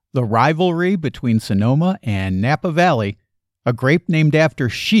the rivalry between Sonoma and Napa Valley, a grape named after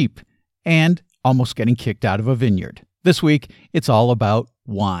sheep, and almost getting kicked out of a vineyard. This week, it's all about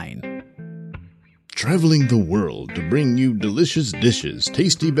wine. Traveling the world to bring you delicious dishes,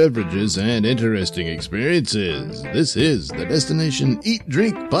 tasty beverages, and interesting experiences. This is the Destination Eat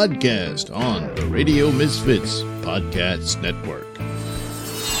Drink Podcast on the Radio Misfits Podcast Network.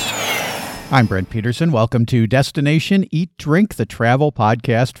 I'm Brent Peterson. Welcome to Destination Eat Drink, the travel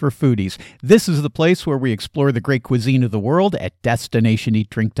podcast for foodies. This is the place where we explore the great cuisine of the world at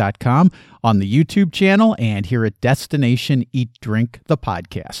destinationeatdrink.com, on the YouTube channel, and here at Destination Eat Drink, the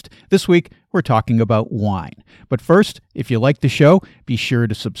podcast. This week, we're talking about wine. But first, if you like the show, be sure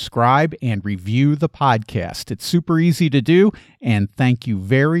to subscribe and review the podcast. It's super easy to do, and thank you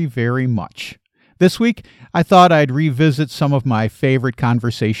very, very much. This week, I thought I'd revisit some of my favorite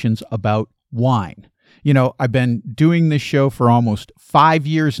conversations about wine. You know, I've been doing this show for almost 5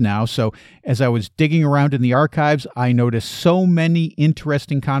 years now, so as I was digging around in the archives, I noticed so many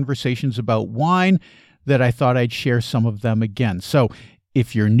interesting conversations about wine that I thought I'd share some of them again. So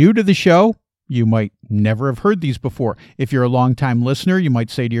if you're new to the show, you might never have heard these before. If you're a longtime listener, you might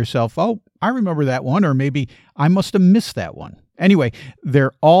say to yourself, oh, I remember that one, or maybe I must have missed that one. Anyway,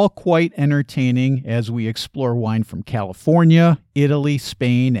 they're all quite entertaining as we explore wine from California, Italy,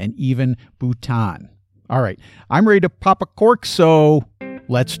 Spain, and even Bhutan. All right, I'm ready to pop a cork, so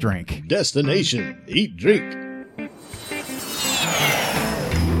let's drink. Destination Eat Drink.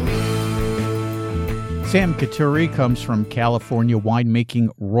 Sam Coturri comes from California winemaking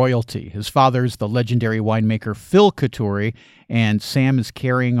royalty. His father's the legendary winemaker Phil Coturri, and Sam is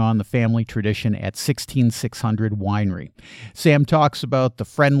carrying on the family tradition at 16600 Winery. Sam talks about the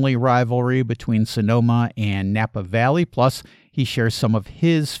friendly rivalry between Sonoma and Napa Valley, plus he shares some of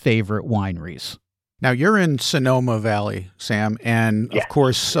his favorite wineries. Now, you're in Sonoma Valley, Sam, and of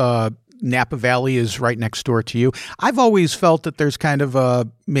course, Napa Valley is right next door to you. I've always felt that there's kind of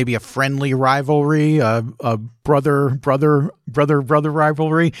maybe a friendly rivalry, a brother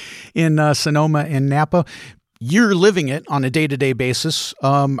rivalry in Sonoma and Napa. You're living it on a day-to-day basis.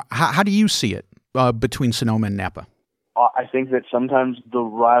 How do you see it between Sonoma and Napa? I think that sometimes the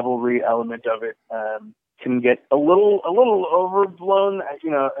rivalry element of it can get a little overblown,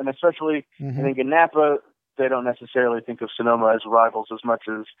 and especially I think in Napa, they don't necessarily think of Sonoma as rivals as much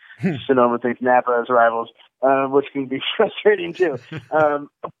as Sonoma thinks Napa as rivals, which can be frustrating too.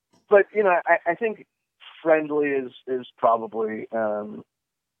 But I think friendly is probably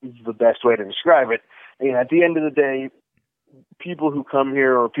the best way to describe it. At the end of the day, people who come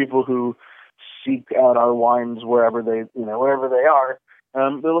here or people who seek out our wines wherever they are,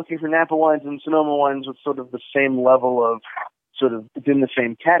 they're looking for Napa wines and Sonoma wines with sort of the same level of sort of in the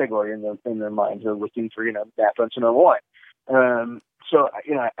same category in their minds. They're looking for Napa and Sonoma wine. So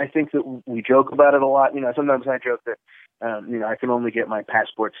I think that we joke about it a lot. Sometimes I joke that I can only get my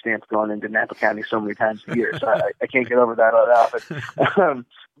passport stamp going into Napa County so many times a year, so I can't get over that often.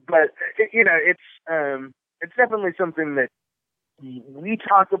 But it's definitely something that we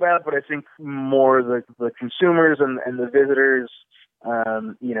talk about, but I think more the consumers and the visitors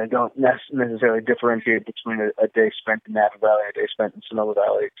don't necessarily differentiate between a day spent in Napa Valley and a day spent in Sonoma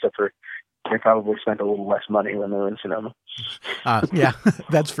Valley, except for they probably spent a little less money when they were in Sonoma. Yeah,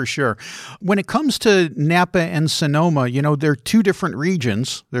 that's for sure. When it comes to Napa and Sonoma, they're two different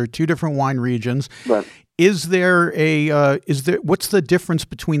regions. They're two different wine regions. Right. What's the difference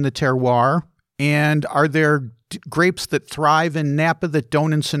between the terroir, and are there grapes that thrive in Napa that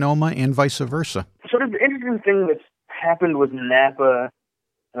don't in Sonoma, and vice versa? Sort of the interesting thing that's happened with Napa,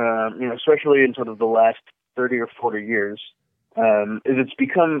 especially in sort of the last 30 or 40 years, is it's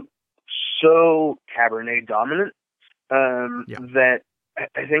become so Cabernet dominant that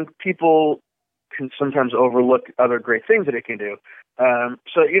I think people can sometimes overlook other great things that it can do.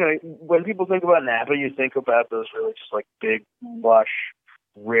 So when people think about Napa, you think about those really just like big, lush,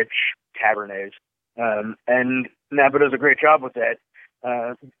 rich Cabernets. And Napa does a great job with that.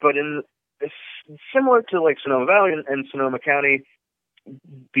 But it's similar to like Sonoma Valley and Sonoma County,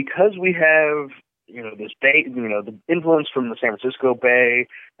 because we have this bay, the influence from the San Francisco Bay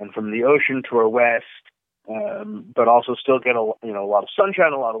and from the ocean to our west, but also still get a lot of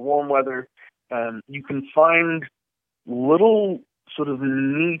sunshine, a lot of warm weather. You can find little sort of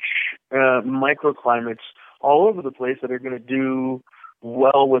niche microclimates all over the place that are going to do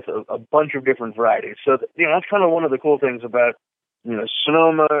well with a bunch of different varieties. So that's kind of one of the cool things about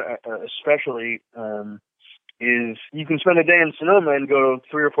Sonoma, especially, is you can spend a day in Sonoma and go to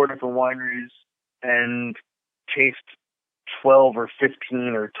 3 or 4 different wineries and taste 12 or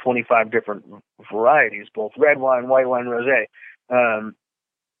 15 or 25 different varieties, both red wine, white wine, rosé.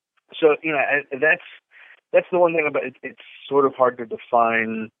 So, that's the one thing about it. It's sort of hard to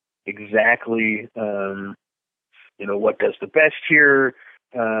define exactly, what does the best here,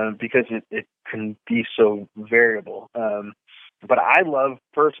 because it can be so variable. But I love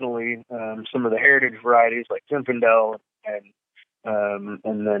personally some of the heritage varieties like Zinfandel and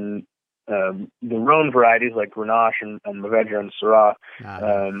then the Rhone varieties like Grenache and Mourvedre and Syrah.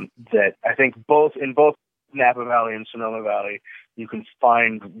 That I think in both Napa Valley and Sonoma Valley, you can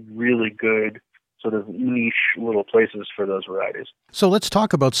find really good sort of niche little places for those varieties. So let's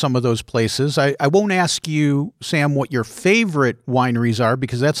talk about some of those places. I won't ask you, Sam, what your favorite wineries are,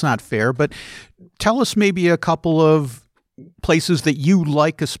 because that's not fair, but tell us maybe a couple of places that you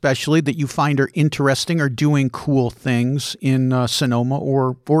like, especially that you find are interesting or doing cool things in Sonoma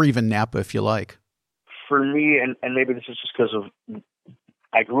or even Napa, if you like. For me, and maybe this is just because of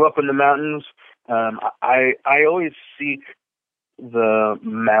I grew up in the mountains, I always seek the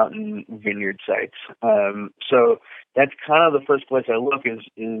mountain vineyard sites. So that's kind of the first place I look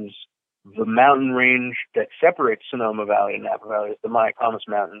is the mountain range that separates Sonoma Valley and Napa Valley, is the Mayacamas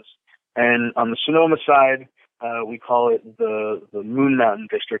Mountains. And on the Sonoma side, we call it the Moon Mountain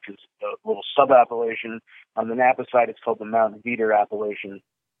District. It's a little sub-appellation. On the Napa side, it's called the Mount Veeder appellation.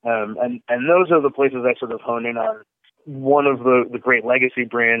 And those are the places I sort of hone in on. One of the great legacy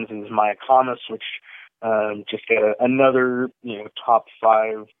brands is Mayacamas, which just got another top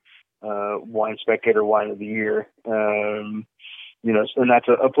 5 Wine Spectator Wine of the Year. And that's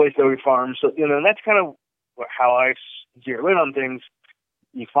a place that we farm. So and that's kind of how I zero in on things.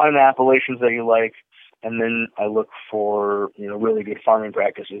 You find the appellations that you like, and then I look for really good farming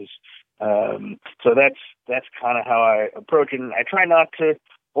practices. So that's kind of how I approach it. And I try not to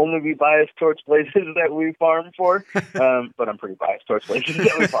only be biased towards places that we farm for, but I'm pretty biased towards places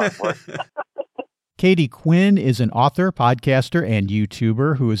that we farm for. Katie Quinn is an author, podcaster, and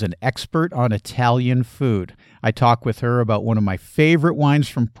YouTuber who is an expert on Italian food. I talk with her about one of my favorite wines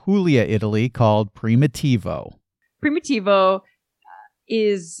from Puglia, Italy, called Primitivo. Primitivo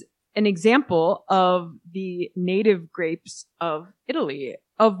is an example of the native grapes of Italy,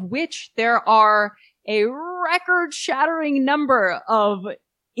 of which there are a record-shattering number of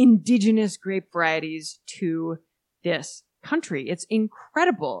indigenous grape varieties to this country. It's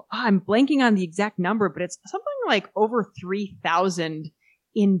incredible. I'm blanking on the exact number, but it's something like over 3,000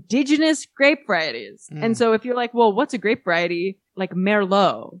 indigenous grape varieties. And so if you're like, well, what's a grape variety? Like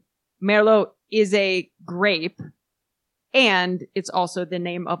Merlot. Merlot is a grape, and it's also the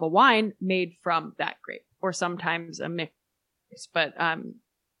name of a wine made from that grape, or sometimes a mix. But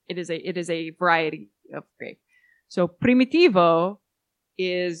it is a variety of grape. So Primitivo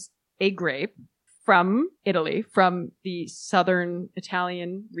is a grape from Italy, from the southern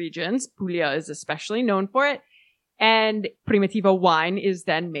Italian regions. Puglia is especially known for it. And Primitivo wine is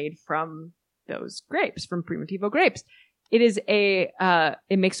then made from those grapes, from Primitivo grapes. It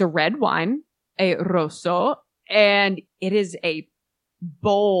makes a red wine, a rosso, and it is a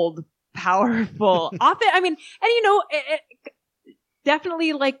bold, powerful,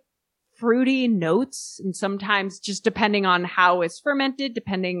 definitely like fruity notes, and sometimes just depending on how it's fermented,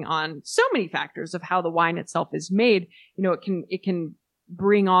 depending on so many factors of how the wine itself is made, it can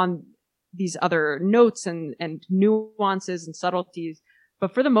bring on these other notes and nuances and subtleties.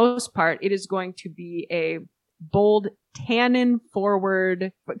 But for the most part, it is going to be a bold, tannin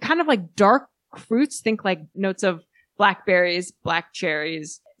forward, but kind of like dark fruits. Think like notes of blackberries, black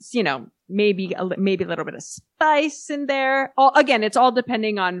cherries, maybe a little bit of spice in there. Again, it's all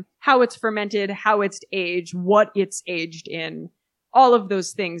depending on how it's fermented, how it's aged, what it's aged in, all of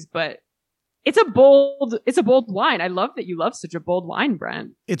those things. But it's a bold wine. I love that you love such a bold wine,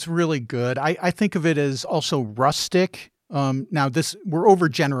 Brent. It's really good. I think of it as also rustic. Now we're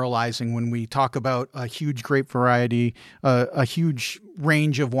overgeneralizing when we talk about a huge grape variety, a huge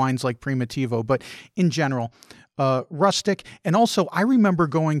range of wines like Primitivo, but in general, rustic. And also, I remember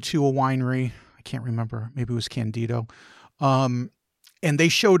going to a winery, I can't remember, maybe it was Candido, and they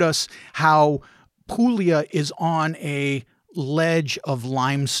showed us how Puglia is on a ledge of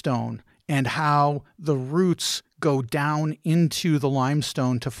limestone and how the roots go down into the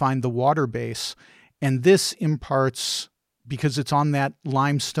limestone to find the water base. And this imparts, because it's on that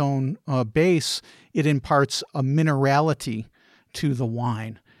limestone base, it imparts a minerality to the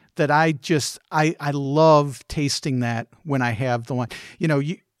wine that I love tasting that when I have the wine.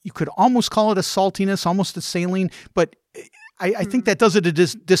 You could almost call it a saltiness, almost a saline, but I think that does it a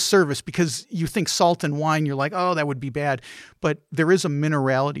disservice, because you think salt and wine, you're like, oh, that would be bad. But there is a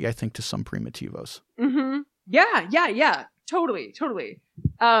minerality, I think, to some Primitivos. Mm-hmm. Yeah. Totally.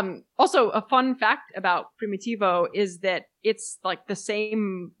 Also, a fun fact about Primitivo is that it's like the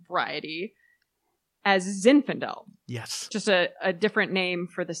same variety as Zinfandel. Yes. Just a different name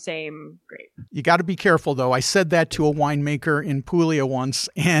for the same grape. You got to be careful, though. I said that to a winemaker in Puglia once,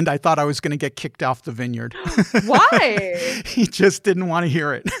 and I thought I was going to get kicked off the vineyard. Why? He just didn't want to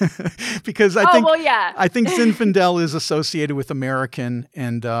hear it. Because I think Zinfandel is associated with American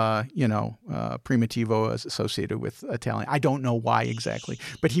and, Primitivo is associated with Italian. I don't know why exactly,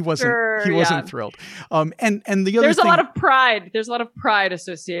 but he wasn't thrilled. And the other There's a lot of pride. There's a lot of pride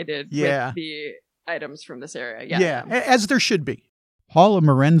associated with the items from this area. Yeah, as there should be. Paula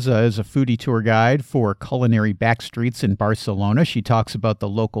Morenza is a foodie tour guide for Culinary Backstreets in Barcelona. She talks about the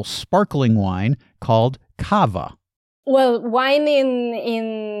local sparkling wine called Cava. Well, wine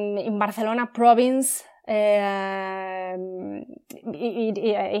in Barcelona province, it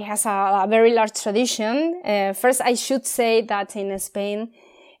has a very large tradition. First, I should say that in Spain,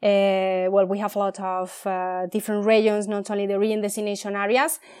 we have a lot of different regions, not only the origin destination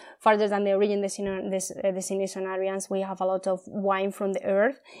areas. Farther than the origin destination areas, we have a lot of wine from the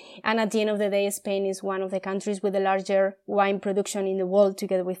earth. And at the end of the day, Spain is one of the countries with the larger wine production in the world,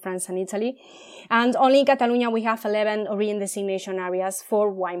 together with France and Italy. And only in Catalonia, we have 11 origin destination areas for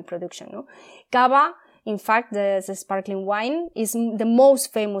wine production. No? Cava, in fact, the sparkling wine, is the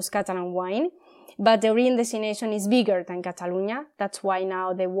most famous Catalan wine. But the origin destination is bigger than Catalonia. That's why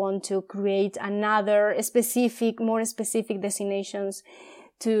now they want to create another more specific destinations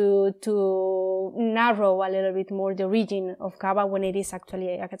to narrow a little bit more the origin of Cava when it is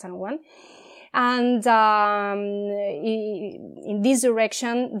actually a Catalan one. And in this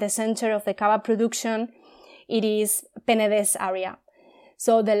direction, the center of the Cava production, it is Penedès area.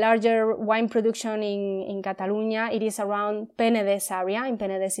 So the larger wine production in Catalonia, it is around Penedès area. In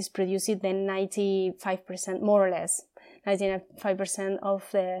Penedès is produced then 95%, more or less, 95%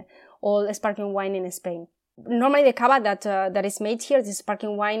 of all sparkling wine in Spain. Normally the cava that is made here, the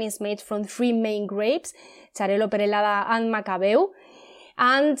sparkling wine, is made from 3 main grapes, Xarel·lo, Perelada, and Macabeu.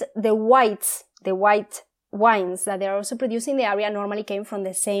 And the white wines that they are also producing in the area normally came from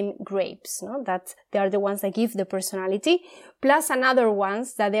the same grapes, no? That they are the ones that give the personality, plus another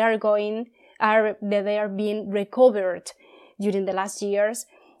ones that they are being recovered during the last years,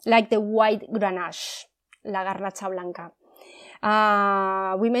 like the white Grenache, la Garnacha Blanca.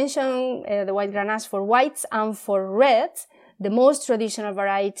 We mentioned the white Grenache for whites, and for reds, the most traditional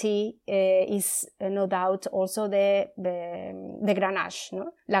variety is no doubt also the Grenache,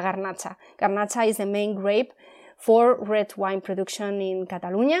 no? La Garnacha. Garnacha is the main grape for red wine production in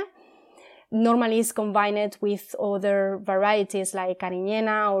Catalonia. Normally it's combined with other varieties like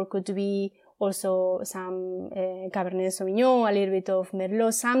Cariñena, or could be also some Cabernet Sauvignon, a little bit of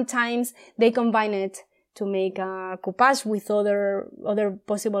Merlot. Sometimes they combine it to make a coupage with other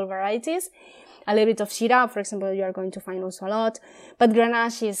possible varieties. A little bit of Shiraz, for example, you are going to find also a lot. But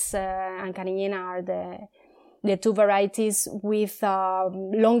Grenache and Cariñena are the 2 varieties with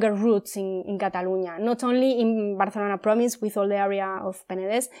longer roots in Catalonia. Not only in Barcelona province with all the area of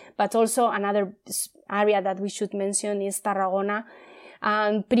Penedès, but also another area that we should mention is Tarragona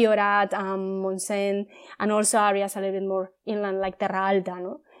and Priorat and Montseny, and also areas a little bit more inland like Terra Alta,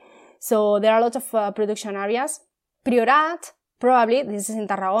 no? So there are a lot of production areas. Priorat, probably, this is in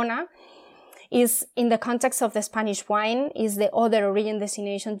Tarragona, is in the context of the Spanish wine, is the other origin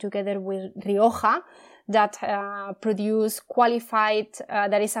destination together with Rioja that produce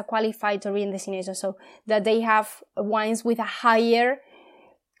that is a qualified origin destination. So that they have wines with a higher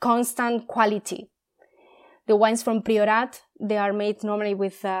constant quality. The wines from Priorat, they are made normally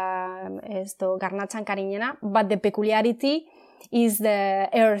with Garnacha and Cariñena, but the peculiarity is the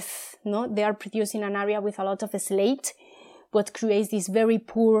earth, no? They are produced in an area with a lot of slate, what creates this very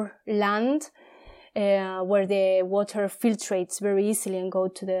poor land, where the water filtrates very easily and go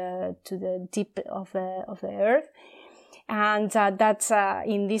to the deep of the earth. And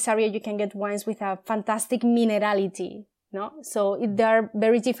in this area you can get wines with a fantastic minerality, no? So they are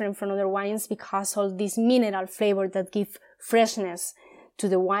very different from other wines because of this mineral flavor that give freshness to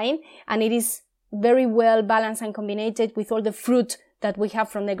the wine, and it is very well balanced and combined with all the fruit that we have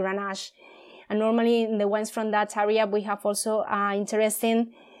from the Grenache. And normally in the wines from that area, we have also an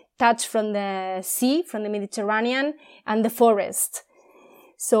interesting touch from the sea, from the Mediterranean, and the forest.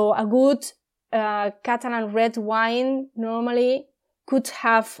 So a good Catalan red wine normally could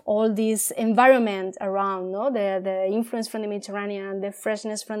have all this environment around, no? The influence from the Mediterranean, the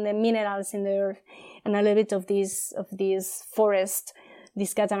freshness from the minerals in the earth, and a little bit of this forest,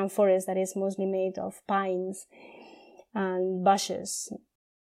 this Catalan forest that is mostly made of pines and bushes.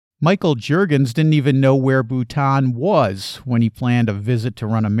 Michael Juergens didn't even know where Bhutan was when he planned a visit to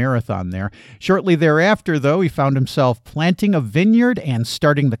run a marathon there. Shortly thereafter, though, he found himself planting a vineyard and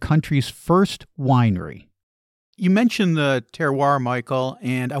starting the country's first winery. You mentioned the terroir, Michael,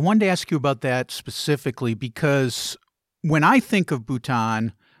 and I wanted to ask you about that specifically because when I think of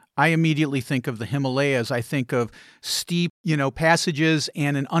Bhutan, I immediately think of the Himalayas. I think of steep, passages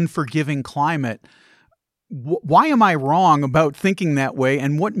and an unforgiving climate. Why am I wrong about thinking that way,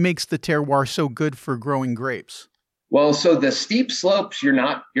 and what makes the terroir so good for growing grapes? Well, so the steep slopes, you're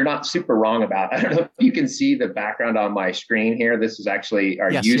not super wrong about. I don't know if you can see the background on my screen here. This is actually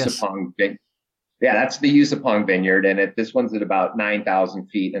our Yusupong vineyard. Yeah, that's the Yusupong vineyard, and this one's at about 9,000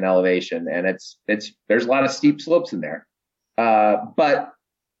 feet in elevation, and there's a lot of steep slopes in there. But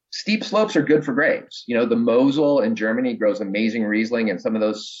steep slopes are good for grapes. The Mosel in Germany grows amazing Riesling, and some of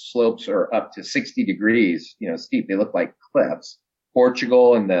those slopes are up to 60 degrees, steep. They look like cliffs.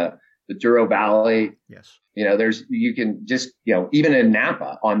 Portugal and the Douro Valley. Yes. You can just, even in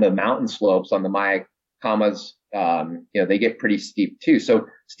Napa on the mountain slopes, on the Mayacamas, they get pretty steep too. So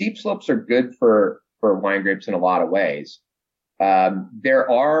steep slopes are good for wine grapes in a lot of ways.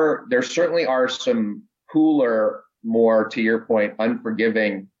 There certainly are some cooler, more to your point,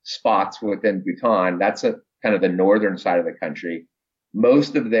 unforgiving spots within Bhutan. That's kind of the northern side of the country.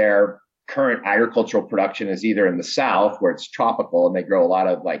 Most of their current agricultural production is either in the south, where it's tropical and they grow a lot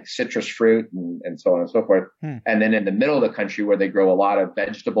of like citrus fruit and so on and so forth. And then in the middle of the country, where they grow a lot of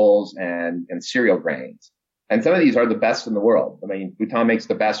vegetables and cereal grains. And some of these are the best in the world. I mean, Bhutan makes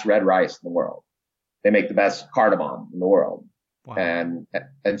the best red rice in the world. They make the best cardamom in the world. Wow.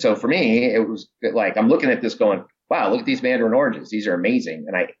 And so for me, it was like, I'm looking at this going, wow, look at these mandarin oranges. These are amazing.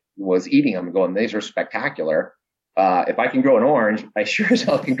 And I was eating them going, these are spectacular. If I can grow an orange, I sure as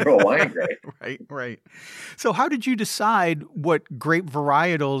hell can grow a wine grape. Right. So how did you decide what grape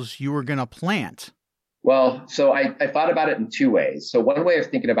varietals you were going to plant? Well, so I thought about it in two ways. So one way of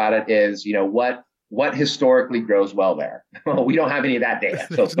thinking about it is, what historically grows well there? Well, we don't have any of that data.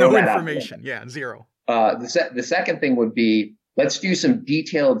 So there's no information. Yeah, zero. The second thing would be, let's do some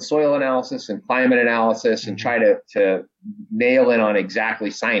detailed soil analysis and climate analysis and try to nail in on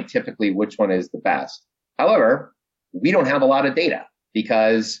exactly scientifically which one is the best. However, we don't have a lot of data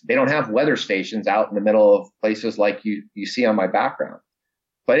because they don't have weather stations out in the middle of places like you see on my background.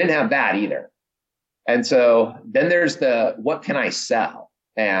 So I didn't have that either. And so then there's what can I sell?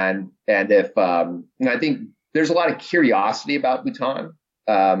 And if, I think there's a lot of curiosity about Bhutan,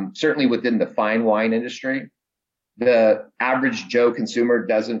 certainly within the fine wine industry. The average Joe consumer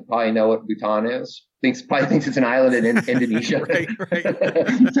doesn't probably know what Bhutan is. Probably thinks it's an island in Indonesia. Right.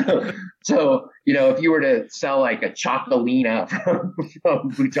 So, if you were to sell like a Chocolina from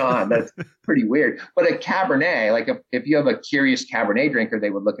Bhutan, that's pretty weird. But a Cabernet, like if you have a curious Cabernet drinker, they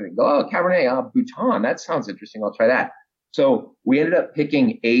would look at it and go, oh, Cabernet, Bhutan, that sounds interesting. I'll try that. So we ended up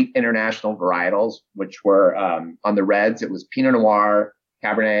picking 8 international varietals, which were on the reds. It was Pinot Noir,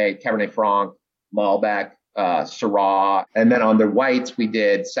 Cabernet Franc, Malbec, Syrah. And then on the whites, we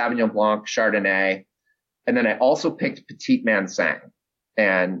did Sauvignon Blanc, Chardonnay. And then I also picked Petit Mansang.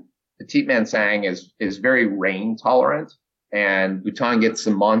 And Petit Mansang is very rain tolerant. And Bhutan gets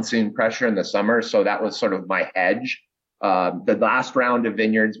some monsoon pressure in the summer. So that was sort of my hedge. The last round of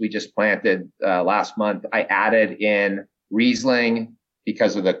vineyards we just planted last month, I added in Riesling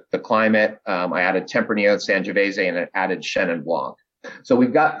because of the climate. I added Tempranillo, Sangiovese, and I added Chenin Blanc. So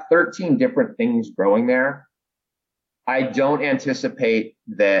we've got 13 different things growing there. I don't anticipate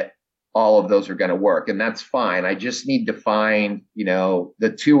that all of those are going to work, and that's fine. I just need to find,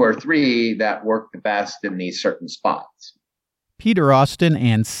 the 2 or 3 that work the best in these certain spots. Peter Austin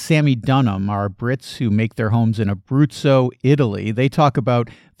and Sammy Dunham are Brits who make their homes in Abruzzo, Italy. They talk about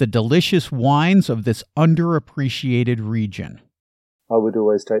the delicious wines of this underappreciated region. I would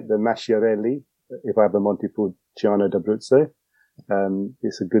always take the Masciarelli if I have a Montepulciano d'Abruzzo.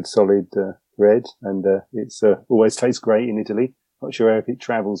 It's a good solid red, and it's always tastes great in Italy. Not sure if it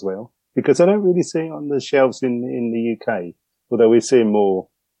travels well, because I don't really see it on the shelves in the UK, although we're seeing more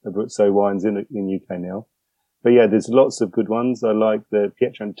Abruzzo wines in UK now. But yeah, there's lots of good ones. I like the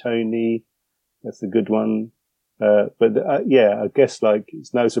Pietrantoni. That's a good one. I guess like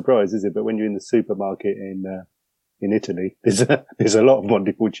it's no surprise, is it? But when you're in the supermarket in Italy, there's a lot of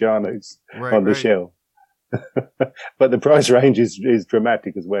Montepulcianos on the shelf. But the price range is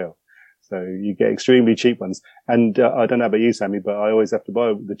dramatic as well. So you get extremely cheap ones. And I don't know about you, Sammy, but I always have to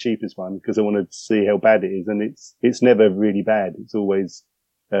buy the cheapest one because I want to see how bad it is. And it's never really bad. It's always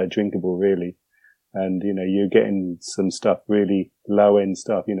drinkable, really. And, you're getting some stuff, really low end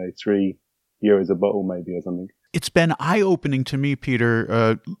stuff, €3 a bottle maybe or something. It's been eye-opening to me,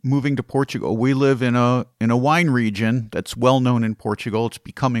 Peter, moving to Portugal. We live in a wine region that's well-known in Portugal. It's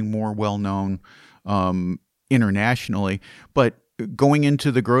becoming more well-known internationally. But going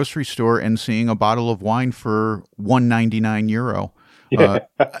into the grocery store and seeing a bottle of wine for €1.99,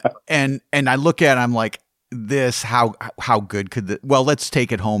 and I look at it, I'm like, this, how good could well, let's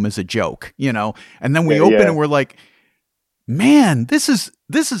take it home as a joke, And then we open and we're like, man, this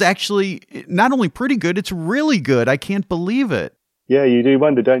is actually not only pretty good, it's really good. I can't believe it. Yeah, you do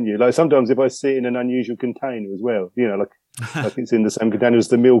wonder, don't you? Like sometimes if I see it in an unusual container as well, like it's in the same container as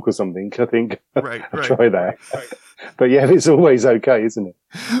the milk or something, I think I'll try that. Right. But yeah, it's always okay, isn't it?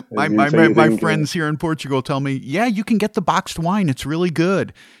 My friends here in Portugal tell me, yeah, you can get the boxed wine. It's really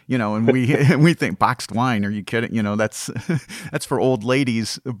good. And we think, boxed wine, are you kidding? That's for old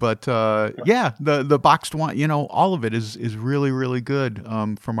ladies. But the boxed wine, all of it is really, really good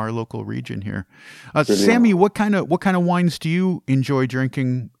from our local region here. Sammy, what kind of wines do you enjoy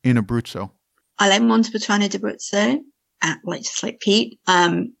drinking in Abruzzo? I like Montepulciano d'Abruzzo, just like Pete.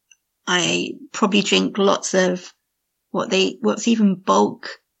 I probably drink lots of what's even bulk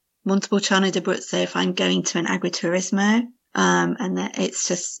Montepulciano d'Abruzzo if I'm going to an agriturismo. And it's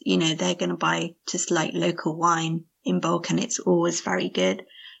just, they're going to buy just like local wine in bulk, and it's always very good.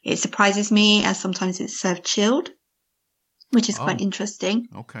 It surprises me as sometimes it's served chilled, which is quite interesting.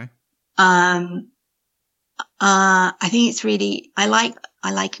 Okay. I think it's really, I like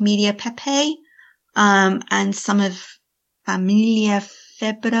Media Pepe, and some of Familia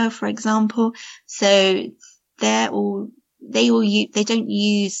Febra, for example. So they don't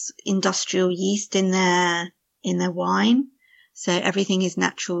use industrial yeast in their wine. So everything is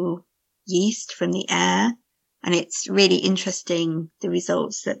natural yeast from the air. And it's really interesting, the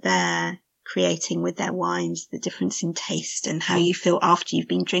results that they're creating with their wines, the difference in taste and how you feel after you've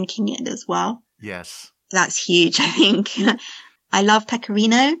been drinking it as well. Yes. That's huge, I think. I love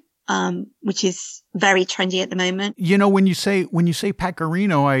Pecorino, which is very trendy at the moment. When you say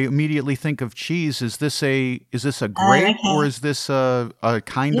Pecorino, I immediately think of cheese. Is this a grape or is this a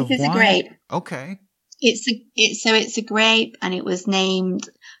kind of wine? This is a grape. Okay. It's a grape, and it was named.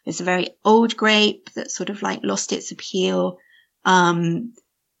 It's a very old grape that sort of like lost its appeal.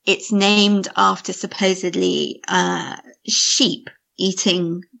 It's named after supposedly sheep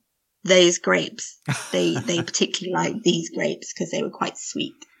eating those grapes. They particularly like these grapes because they were quite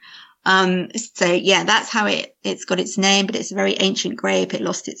sweet. So yeah, that's how it's got its name, but it's a very ancient grape. It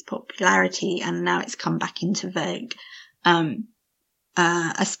lost its popularity and now it's come back into vogue.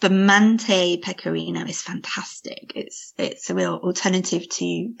 A Spumante Pecorino is fantastic. It's a real alternative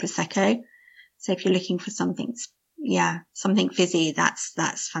to Prosecco. So if you're looking for something fizzy,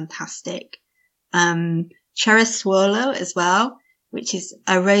 that's fantastic. Cerasuolo as well, which is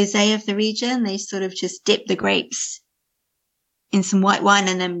a rosé of the region. They sort of just dip the grapes in some white wine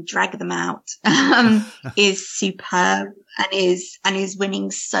and then drag them out, is superb and is winning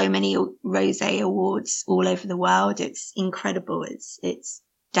so many rosé awards all over the world. It's incredible. It's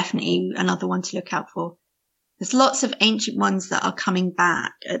definitely another one to look out for. There's lots of ancient ones that are coming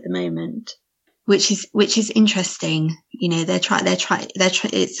back at the moment, which is interesting.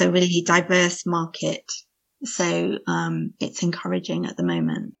 It's a really diverse market. So, it's encouraging at the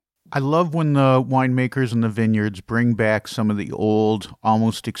moment. I love when the winemakers and the vineyards bring back some of the old,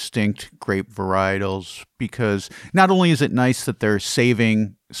 almost extinct grape varietals, because not only is it nice that they're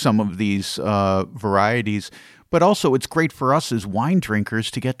saving some of these varieties, but also it's great for us as wine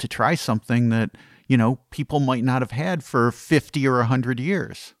drinkers to get to try something that, people might not have had for 50 or 100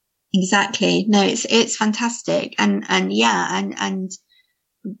 years. Exactly. No, it's fantastic. And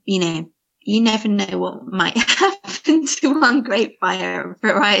you never know what might happen to one grape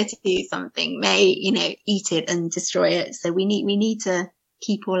variety. Something may, eat it and destroy it. So we need to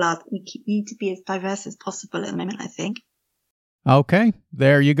need to be as diverse as possible at the moment, I think. Okay,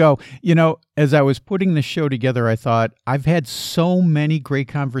 there you go. As I was putting the show together, I thought I've had so many great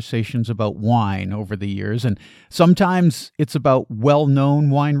conversations about wine over the years, and sometimes it's about well-known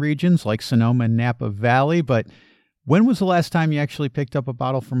wine regions like Sonoma and Napa Valley, but when was the last time you actually picked up a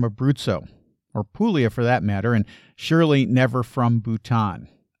bottle from Abruzzo, or Puglia for that matter, and surely never from Bhutan?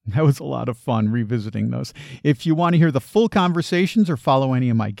 That was a lot of fun revisiting those. If you want to hear the full conversations or follow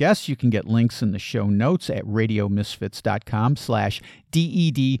any of my guests, you can get links in the show notes at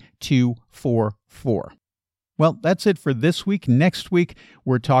radiomisfits.com/DED244. Well, that's it for this week. Next week,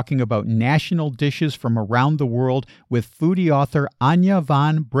 we're talking about national dishes from around the world with foodie author Anya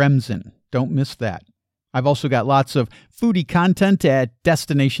van Bremzen. Don't miss that. I've also got lots of foodie content at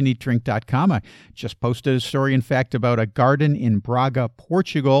destinationeatdrink.com. I just posted a story, in fact, about a garden in Braga,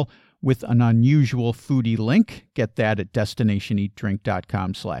 Portugal, with an unusual foodie link. Get that at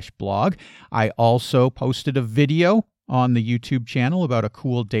destinationeatdrink.com/blog. I also posted a video on the YouTube channel about a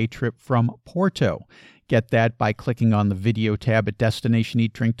cool day trip from Porto. Get that by clicking on the video tab at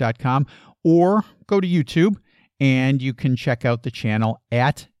destinationeatdrink.com, or go to YouTube and you can check out the channel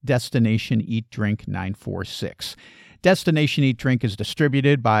at Destination Eat Drink 946. Destination Eat Drink is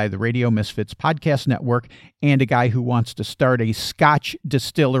distributed by the Radio Misfits Podcast Network and a guy who wants to start a Scotch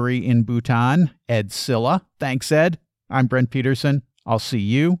distillery in Bhutan, Ed Silla. Thanks, Ed. I'm Brent Peterson. I'll see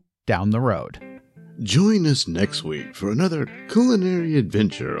you down the road. Join us next week for another culinary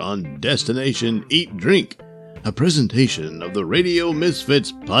adventure on Destination Eat Drink, a presentation of the Radio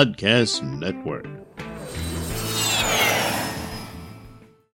Misfits Podcast Network.